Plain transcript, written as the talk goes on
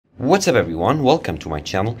What's up everyone, welcome to my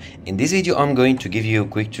channel. In this video I'm going to give you a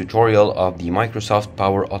quick tutorial of the Microsoft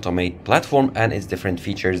Power Automate platform and its different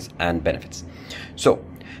features and benefits. So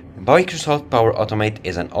Microsoft Power Automate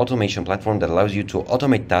is an automation platform that allows you to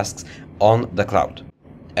automate tasks on the cloud.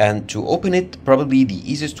 And to open it, probably the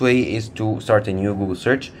easiest way is to start a new Google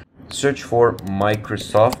search for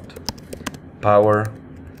Microsoft Power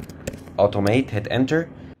Automate, hit enter.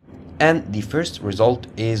 And the first result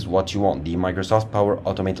is what you want, the Microsoft Power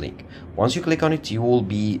Automate link. Once you click on it, you will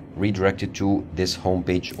be redirected to this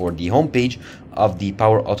homepage or the homepage of the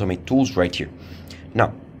Power Automate tools right here.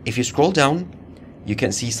 Now, if you scroll down, you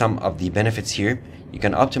can see some of the benefits here. You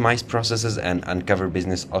can optimize processes and uncover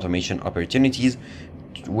business automation opportunities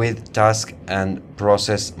with task and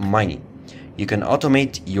process mining. You can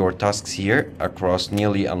automate your tasks here across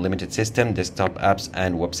nearly unlimited system, desktop apps,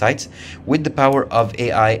 and websites with the power of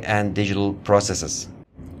AI and digital processes.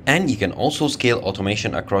 And you can also scale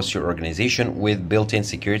automation across your organization with built-in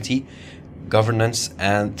security, governance,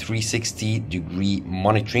 and 360-degree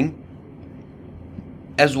monitoring,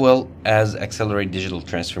 as well as accelerate digital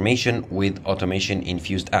transformation with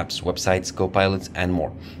automation-infused apps, websites, copilots, and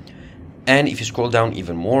more. And if you scroll down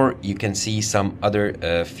even more, you can see some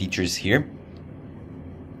other features here,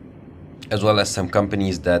 as well as some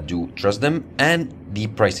companies that do trust them, and the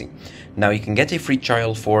pricing. Now you can get a free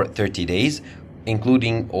trial for 30 days,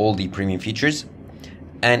 including all the premium features.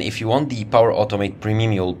 And if you want the Power Automate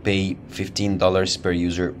Premium, you'll pay $15 per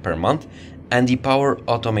user per month. And the Power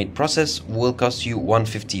Automate Process will cost you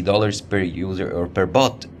 $150 per user or per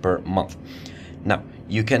bot per month. Now,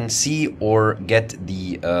 you can see or get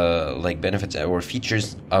the benefits or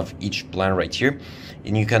features of each plan right here,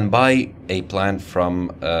 and you can buy a plan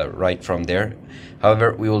from right from there.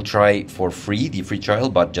 However, we will try for free the free trial,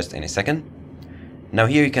 but just in a second. Now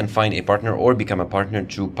here you can find a partner or become a partner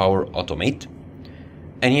to Power Automate,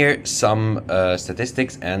 and here some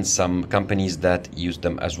statistics and some companies that use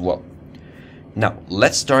them as well. Now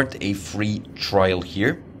let's start a free trial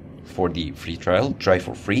here. For the free trial, try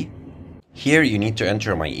for free. Here you need to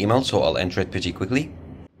enter my email, so I'll enter it pretty quickly.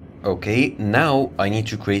 Okay, now I need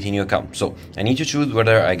to create a new account. So I need to choose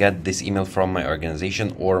whether I get this email from my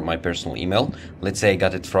organization or my personal email. Let's say I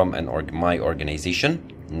got it from my organization.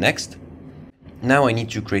 Next. Now I need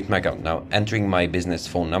to create my account. Now entering my business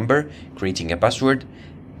phone number, creating a password,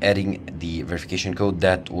 adding the verification code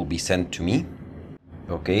that will be sent to me.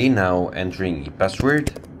 Okay, now entering a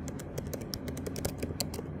password.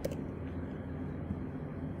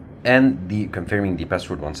 And confirming the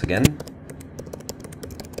password once again.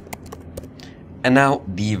 And now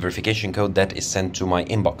the verification code that is sent to my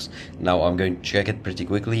inbox. Now I'm going to check it pretty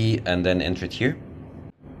quickly and then enter it here.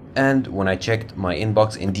 And when I checked my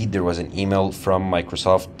inbox, indeed there was an email from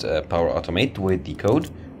Microsoft Power Automate with the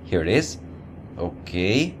code. Here it is.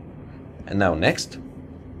 Okay. And now next.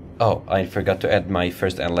 Oh, I forgot to add my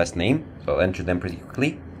first and last name, so I'll enter them pretty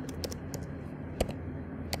quickly.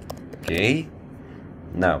 Okay.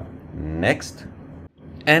 Now next,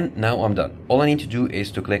 and now I'm done. All I need to do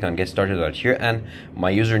is to click on get started right here, and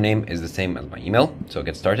my username is the same as my email, so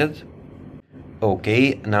get started.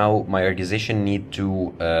 Okay, now my organization need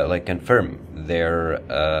to confirm their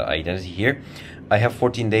identity here. I have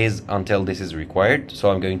 14 days until this is required,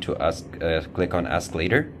 so I'm going to click on ask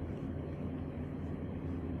later.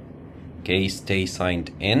 Okay, stay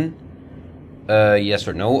signed in. Yes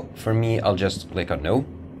or no. For me, I'll just click on no.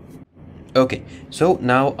 Okay, so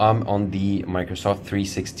now I'm on the Microsoft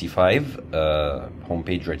 365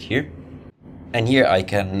 homepage right here. And here I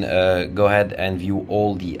can go ahead and view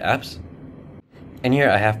all the apps. And here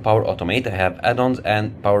I have Power Automate, I have add-ons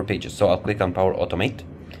and Power Pages. So I'll click on Power Automate.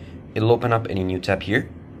 It'll open up in a new tab here.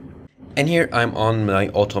 And here I'm on my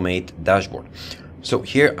Automate dashboard. So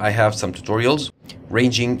here I have some tutorials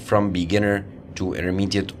ranging from beginner to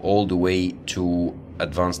intermediate all the way to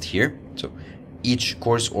advanced here. So each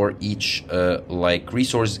course or each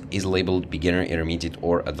resource is labeled beginner, intermediate,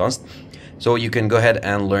 or advanced. So you can go ahead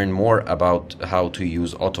and learn more about how to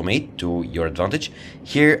use Automate to your advantage.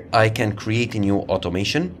 Here I can create a new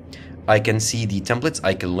automation. I can see the templates,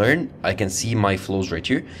 I can learn, I can see my flows right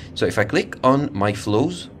here. So if I click on my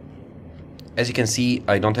flows, as you can see,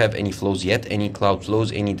 I don't have any flows yet, any cloud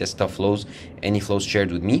flows, any desktop flows, any flows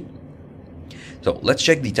shared with me. So let's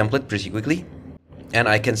check the template pretty quickly. And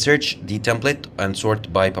I can search the template and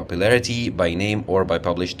sort by popularity, by name, or by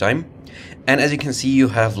published time. And as you can see, you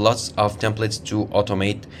have lots of templates to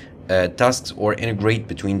automate tasks or integrate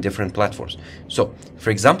between different platforms. So, for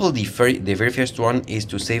example, the very first one is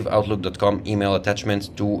to save Outlook.com email attachments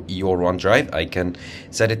to your OneDrive. I can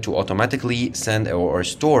set it to automatically send or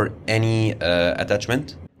store any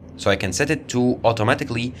attachment So I can set it to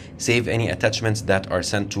automatically save any attachments that are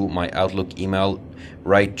sent to my Outlook email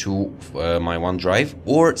right to my OneDrive,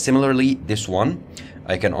 or similarly this one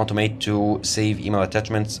I can automate to save email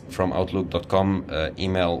attachments from outlook.com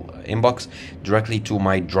email inbox directly to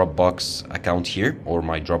my Dropbox account here, or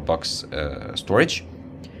my Dropbox storage.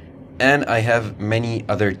 And I have many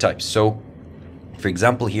other types. So for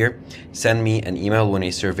example here, send me an email when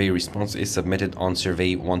a survey response is submitted on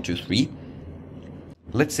survey 123.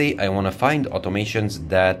 Let's say I want to find automations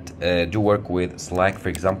that do work with Slack, for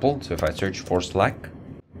example. So if I search for Slack,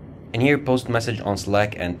 and here post message on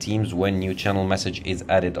Slack and Teams when new channel message is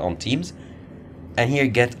added on Teams, and here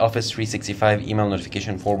get Office 365 email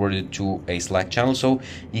notification forwarded to a Slack channel. So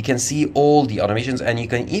you can see all the automations, and you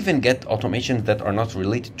can even get automations that are not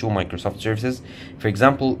related to Microsoft services. For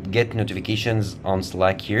example, get notifications on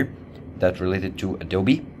Slack here that related to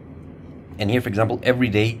Adobe. And here, for example, every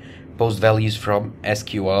day post values from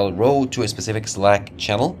SQL row to a specific Slack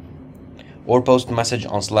channel, or post message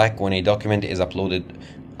on Slack when a document is uploaded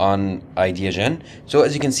on Ideagen. So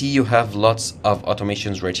as you can see, you have lots of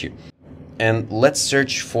automations right here. And let's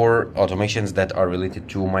search for automations that are related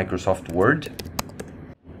to Microsoft Word.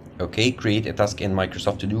 Okay, create a task in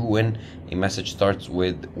Microsoft To Do when a message starts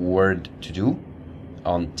with Word To Do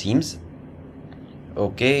on Teams.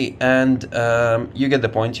 Okay, and you get the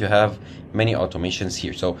point. You have many automations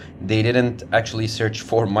here. So they didn't actually search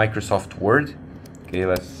for Microsoft Word. Okay,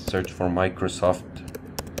 let's search for Microsoft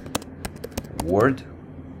Word.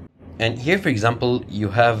 And here, for example, you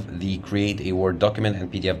have the create a Word document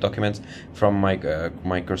and PDF documents from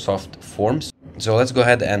Microsoft Forms. So let's go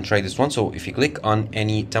ahead and try this one. So if you click on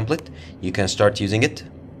any template, you can start using it.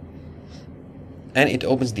 And it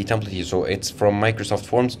opens the template here. So it's from Microsoft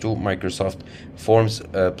Forms to Microsoft Forms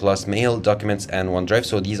plus Mail, Documents, and OneDrive.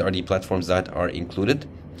 So these are the platforms that are included.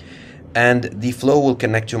 And the flow will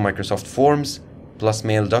connect to Microsoft Forms plus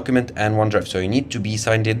Mail, Document, and OneDrive. So you need to be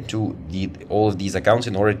signed in to all of these accounts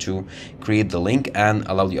in order to create the link and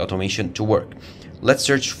allow the automation to work. Let's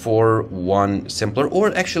search for one simpler,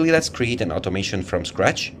 or actually let's create an automation from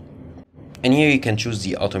scratch. And here you can choose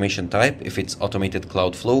the automation type, if it's automated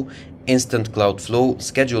cloud flow, instant cloud flow,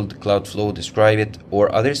 scheduled cloud flow, describe it,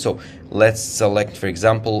 or others. So let's select, for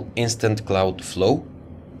example, instant cloud flow.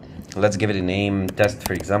 Let's give it a name, test,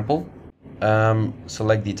 for example.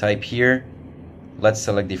 Select the type here. Let's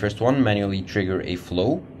select the first one, manually trigger a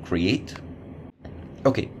flow, create.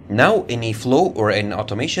 Okay, now in a flow or an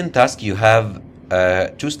automation task, you have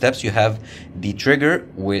two steps. You have the trigger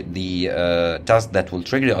with the task that will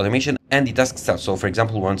trigger the automation, and the task stuff. So for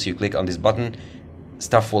example, once you click on this button,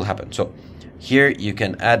 stuff will happen. So here you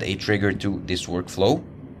can add a trigger to this workflow.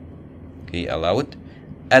 Okay, allow it.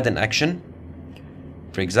 Add an action.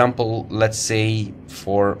 For example, let's say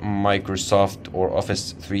for Microsoft or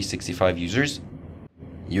Office 365 users,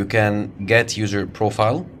 you can get user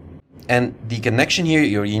profile. And the connection here,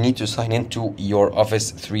 you need to sign into your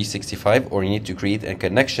Office 365, or you need to create a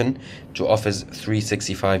connection to Office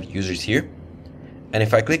 365 users here. And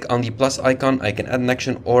if I click on the plus icon, I can add an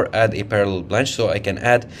action or add a parallel branch. So I can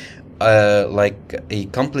add like a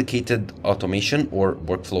complicated automation or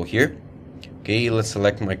workflow here. Okay, let's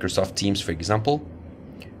select Microsoft Teams, for example.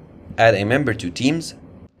 Add a member to Teams,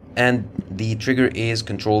 and the trigger is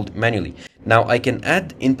controlled manually. Now I can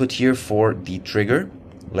add input here for the trigger.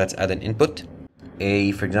 Let's add an input,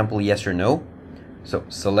 for example, yes or no. So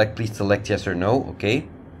please select yes or no. Okay,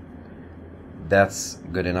 that's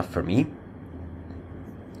good enough for me.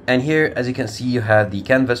 And here, as you can see, you have the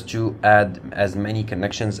canvas to add as many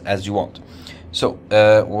connections as you want. So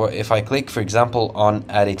if I click, for example, on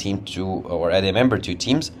add a team to, or add a member to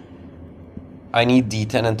Teams, I need the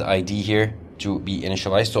tenant ID here to be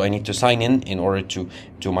initialized. So I need to sign in order to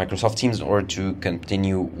Microsoft Teams in order to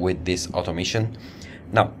continue with this automation.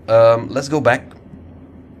 Now, let's go back.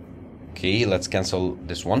 Okay, let's cancel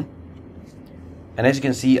this one. And as you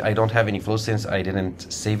can see, I don't have any flow since I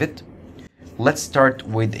didn't save it. Let's start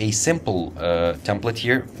with a simple template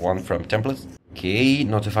here, one from templates. Okay,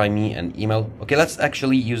 notify me an email. Okay, let's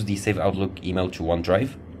actually use the Save Outlook email to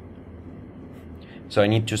OneDrive. So I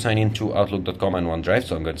need to sign in to Outlook.com and OneDrive,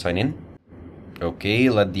 so I'm going to sign in. Okay,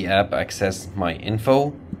 let the app access my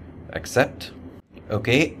info. Accept.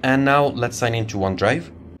 Okay, and now let's sign into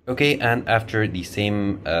OneDrive. Okay, and after the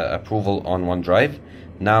same approval on OneDrive,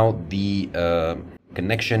 now the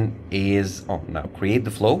connection is on. Now create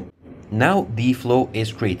the flow. Now the flow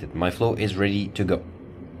is created. My flow is ready to go.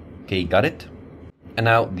 Okay, got it. And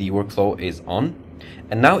now the workflow is on.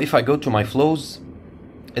 And now if I go to my flows,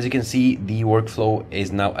 as you can see, the workflow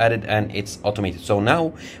is now added and it's automated. So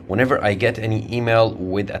now whenever I get any email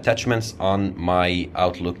with attachments on my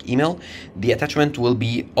Outlook email, the attachment will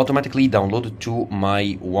be automatically downloaded to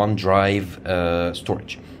my OneDrive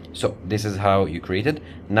storage. So this is how you create it.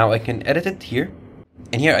 Now I can edit it here.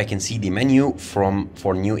 And here I can see the menu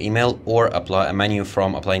for new email, or apply a menu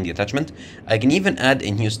from applying the attachment. I can even add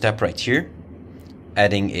a new step right here,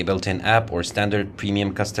 adding a built-in app or standard,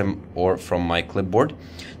 premium, custom, or from my clipboard.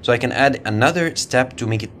 So I can add another step to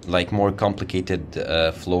make it like more complicated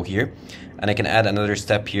flow here. And I can add another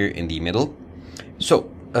step here in the middle. So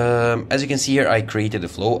as you can see here, I created a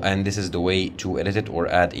flow, and this is the way to edit it or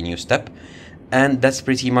add a new step. And that's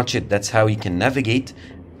pretty much it. That's how you can navigate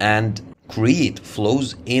and create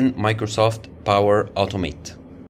flows in Microsoft Power Automate.